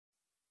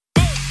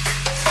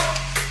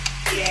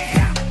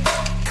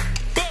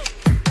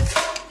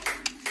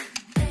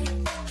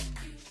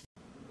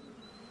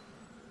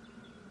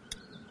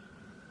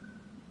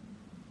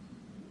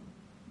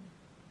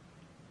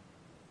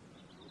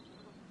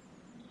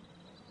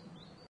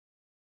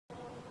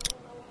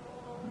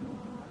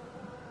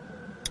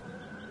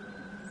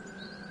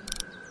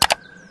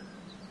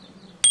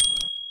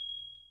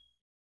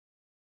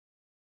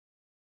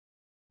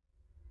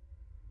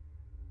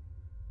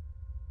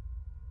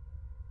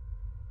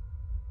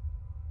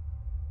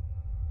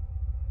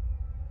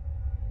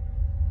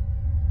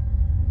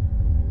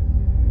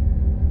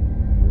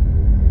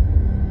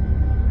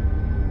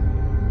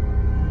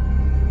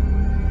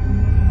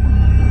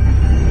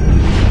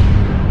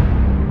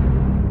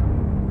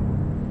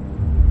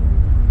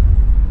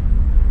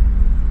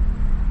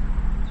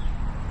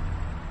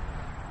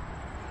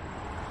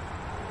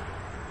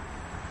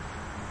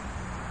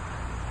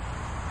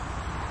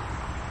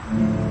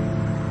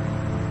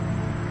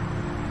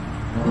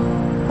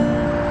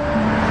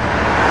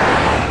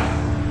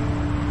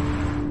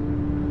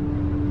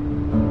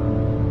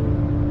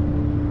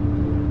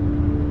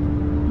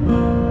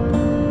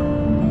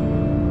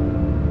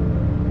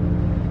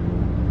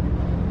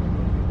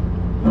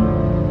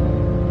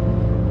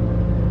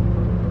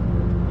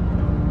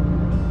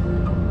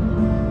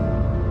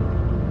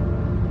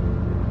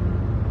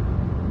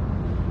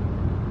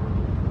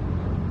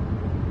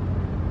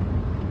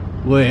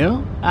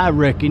Well, I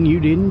reckon you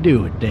didn't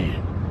do it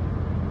then.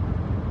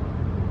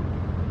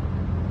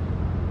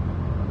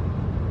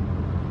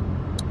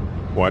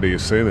 Why do you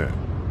say that?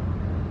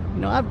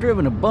 You know, I've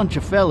driven a bunch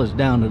of fellas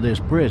down to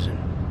this prison.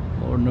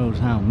 Lord knows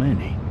how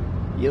many.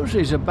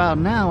 Usually it's about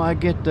now I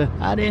get the,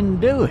 I didn't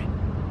do it.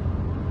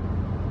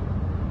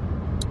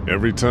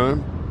 Every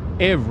time?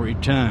 Every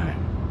time.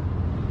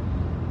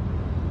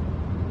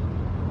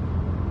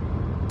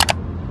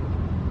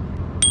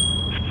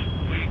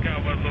 We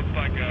got what looks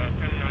like a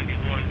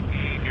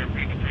 1091E near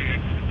Peachtree,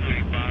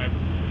 exit 285.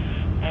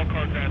 All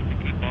cars asked to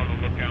keep on the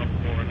lookout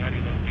for an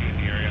 91B in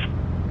the area.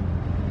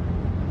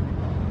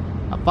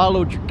 I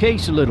followed your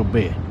case a little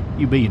bit,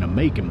 you being a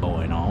Macon boy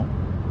and all.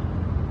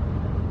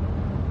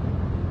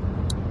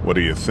 What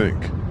do you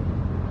think?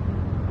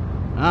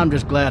 I'm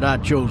just glad I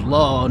chose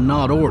law and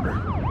not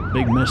order.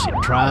 Big messy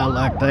trial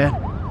like that,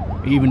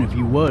 even if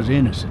you was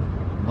innocent,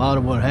 a lot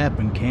of what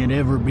happened can't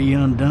ever be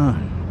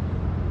undone.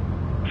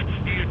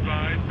 Be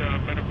advised,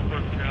 medical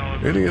personnel...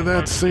 Any of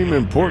that seem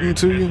important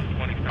to you?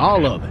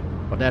 All of it,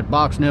 but that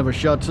box never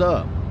shuts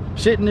up.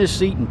 Sit in this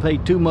seat and pay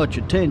too much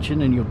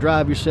attention and you'll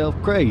drive yourself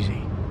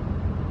crazy.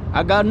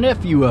 I got a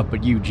nephew up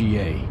at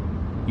UGA.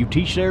 You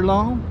teach there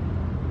long?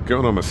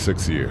 Going on my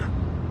 6th year.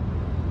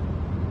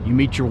 You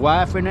meet your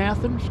wife in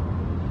Athens?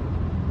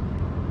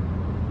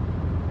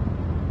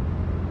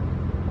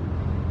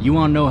 You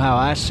want to know how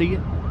I see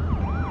it?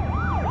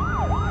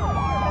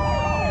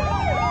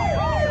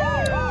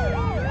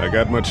 I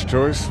got much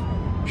choice?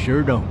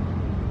 Sure don't.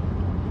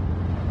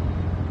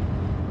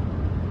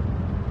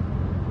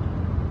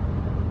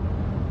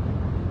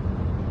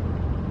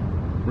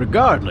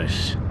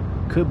 Regardless,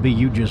 could be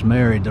you just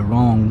married the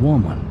wrong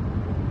woman.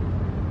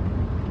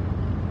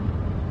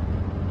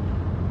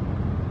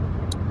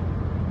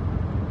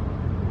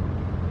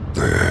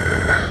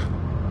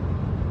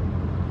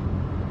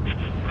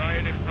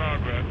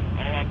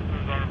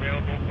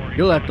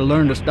 You'll have to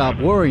learn to stop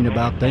worrying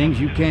about things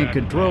you can't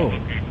control.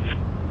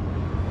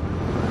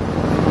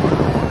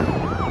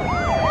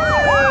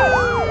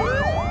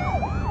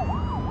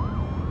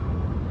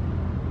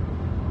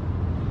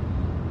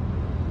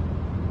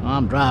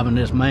 I'm driving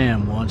this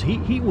man once.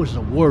 He was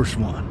the worst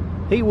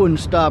one. He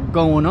wouldn't stop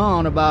going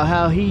on about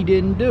how he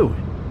didn't do it.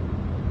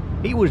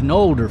 He was an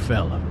older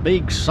fella,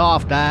 big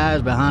soft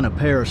eyes behind a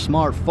pair of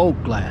smart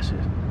folk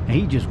glasses, and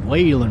he just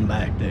wailing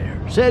back there.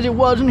 Says it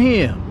wasn't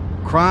him.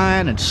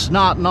 Crying and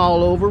snotting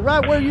all over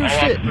right where you're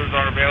sitting. All officers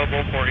are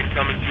available for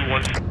incoming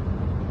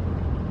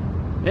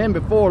 2-1. Then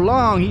before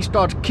long, he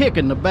starts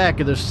kicking the back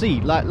of the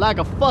seat like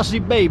a fussy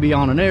baby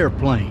on an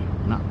airplane.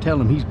 And I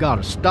tell him he's got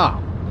to stop,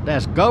 that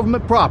that's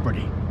government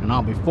property, and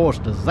I'll be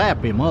forced to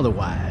zap him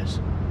otherwise.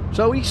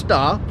 So he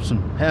stops,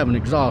 and having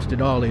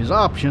exhausted all his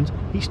options,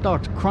 he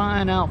starts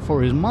crying out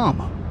for his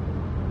mama.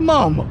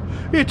 Mama,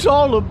 it's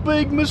all a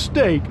big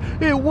mistake.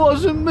 It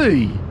wasn't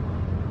me.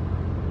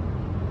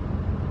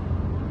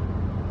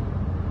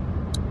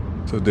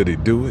 So did he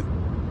do it?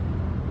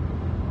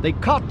 They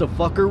caught the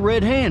fucker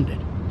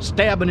red-handed,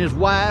 stabbing his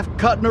wife,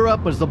 cutting her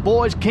up as the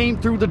boys came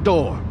through the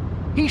door.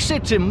 He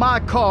sits in my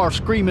car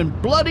screaming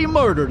bloody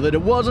murder that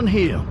it wasn't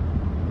him.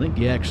 I think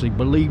he actually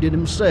believed it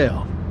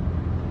himself.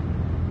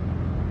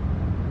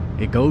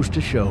 It goes to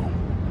show,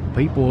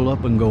 people will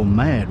up and go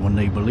mad when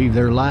they believe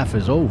their life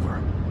is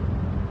over.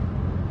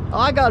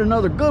 I got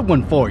another good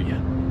one for you.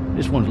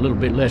 This one's a little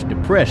bit less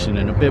depressing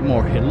and a bit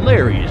more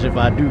hilarious if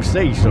I do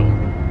say so.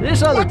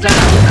 This other time...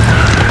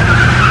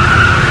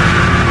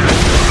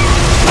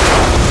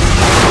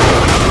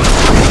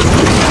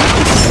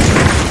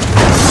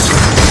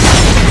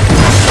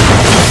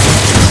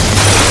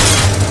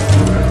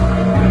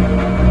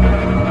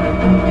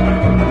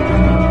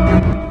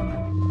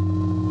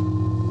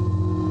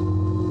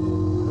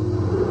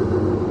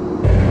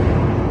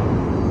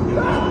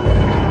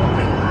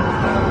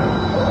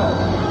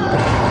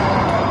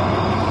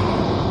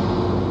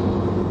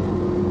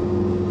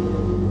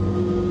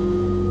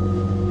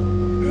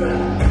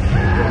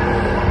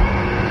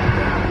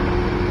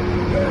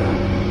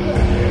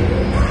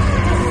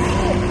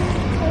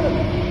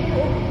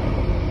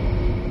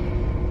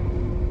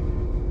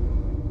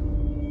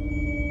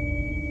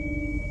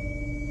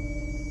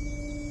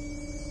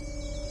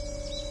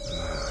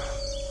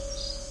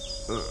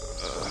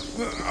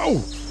 Oh,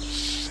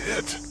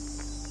 shit.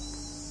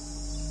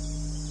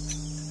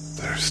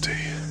 Thirsty.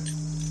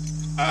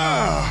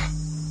 Ah!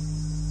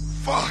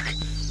 Fuck!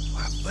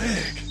 My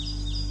leg.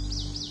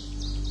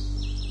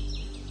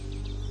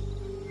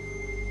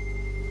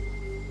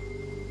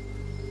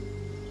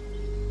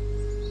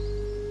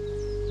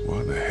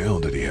 Why the hell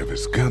did he have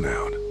his gun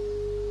out?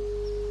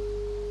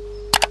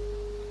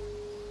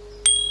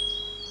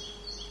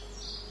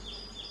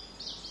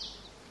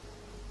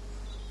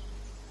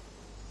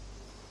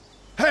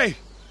 Hey!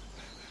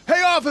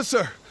 Hey,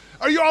 officer!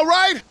 Are you all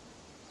right?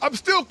 I'm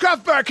still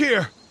cuffed back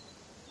here!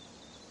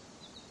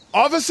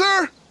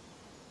 Officer?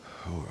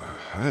 Oh,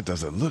 that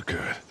doesn't look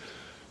good.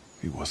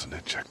 He wasn't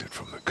ejected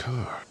from the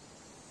car.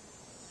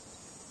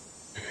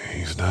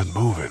 He's not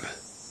moving.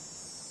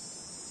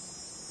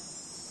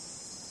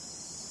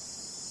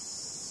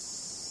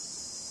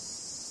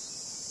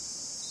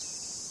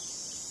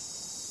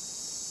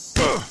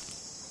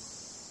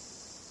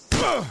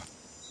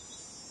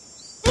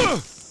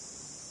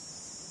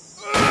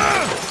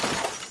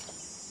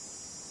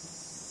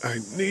 I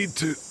need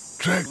to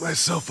drag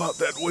myself out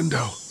that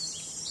window.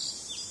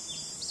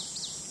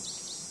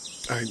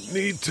 I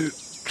need to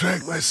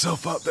drag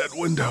myself out that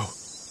window.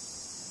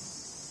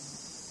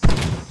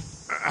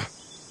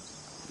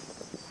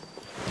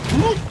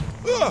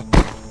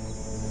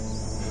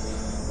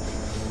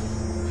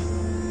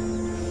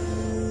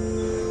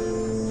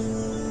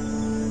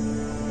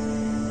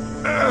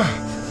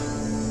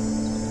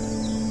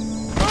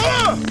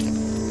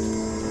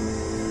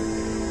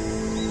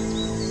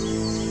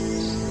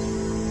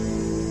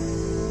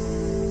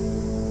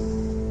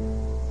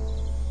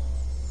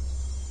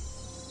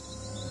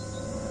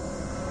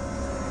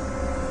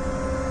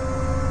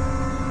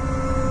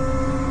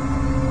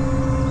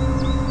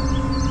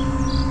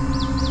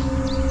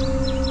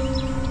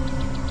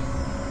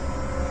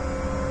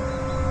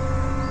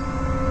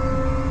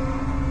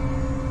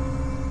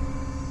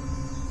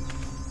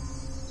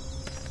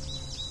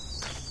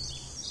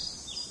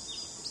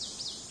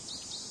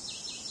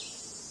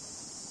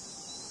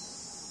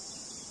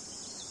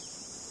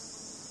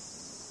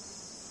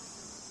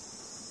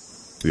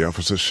 The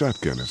officer's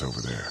shotgun is over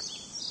there.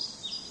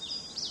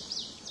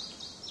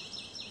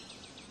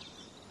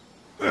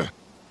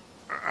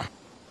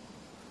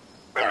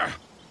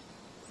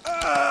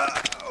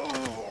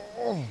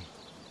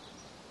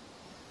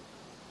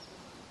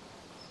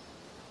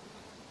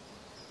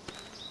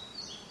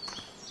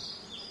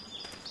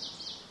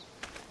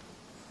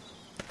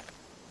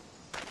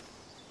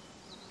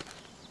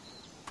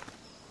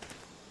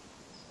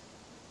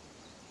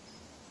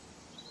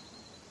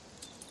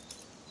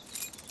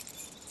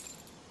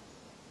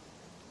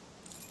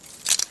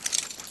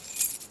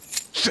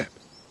 Shit!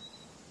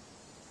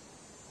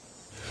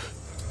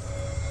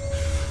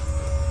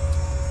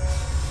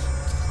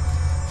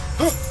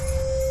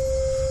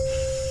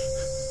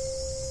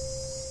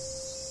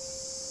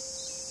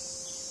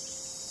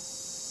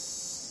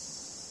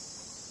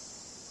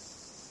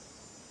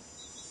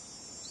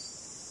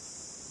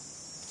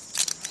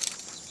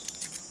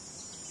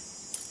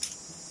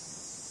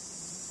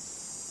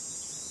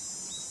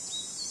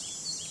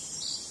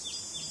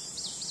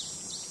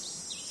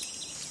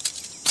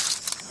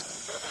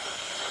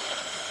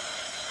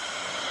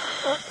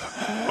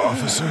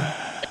 Officer?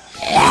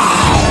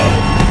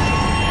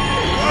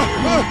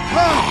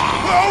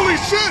 Holy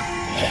shit!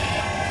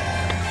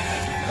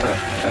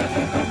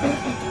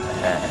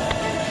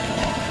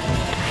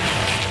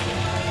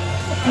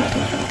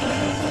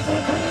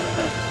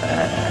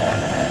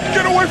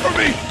 Get away from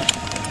me!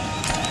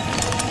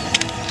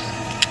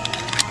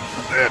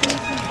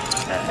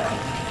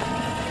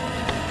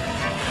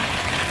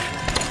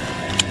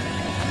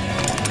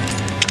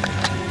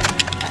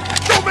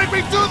 Don't make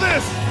me do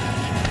this!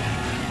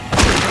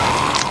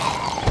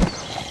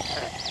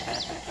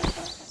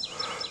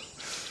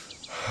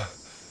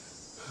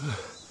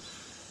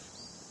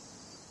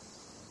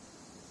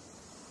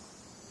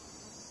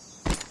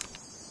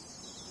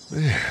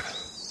 Man,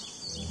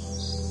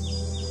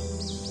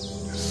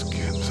 his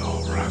skin's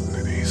all rotten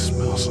and he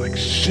smells like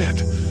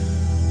shit.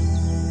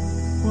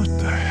 What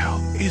the hell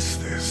is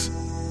this?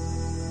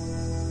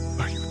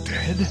 Are you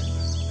dead?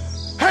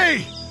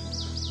 Hey!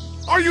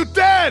 Are you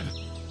dead?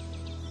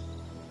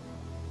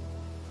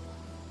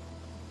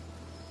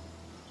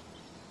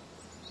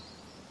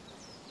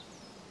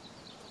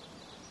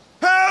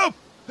 Help!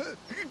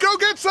 Go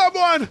get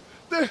someone!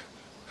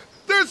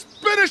 There's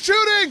been a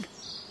shooting!